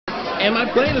Am I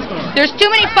playing this one? There's too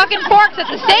many fucking forks at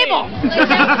the table.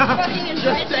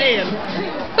 Just saying.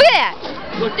 Look at that.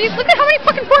 Look at how many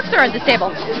fucking forks there are at this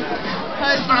table.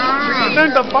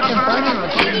 The fucking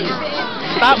thing.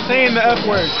 Stop saying the F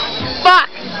word. Fuck.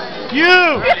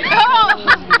 You! No!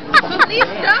 Please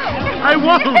don't. I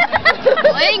won't.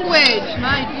 Language.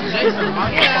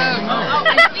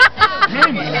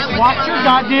 Watch your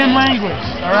goddamn language,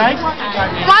 alright?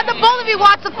 Why the both of you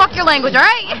watch the fuck your language,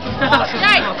 alright?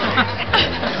 Right.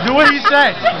 Do what he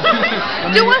said.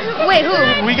 Do what? Wait,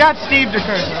 who? We got Steve to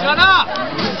curse. Shut up!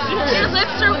 Your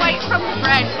lips are white from the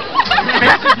bread.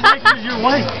 Because you're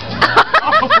white.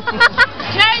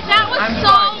 Jay, that was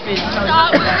stupid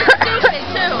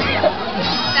too.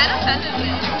 That offended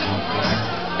me.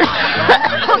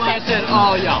 That's why I said,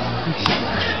 oh, y'all.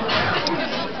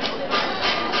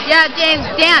 Yeah, James,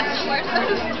 dance.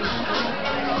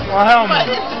 Well, hell no.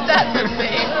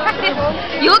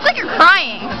 You look like you're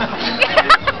crying.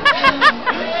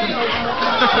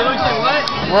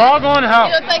 We're all going to hell.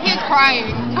 He looks like he's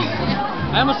crying.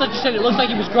 I almost thought you said it looks like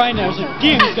he was grinding. I was like,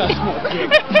 damn, he's got a small dick.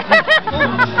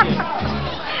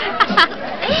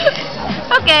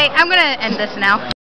 Okay, I'm gonna end this now.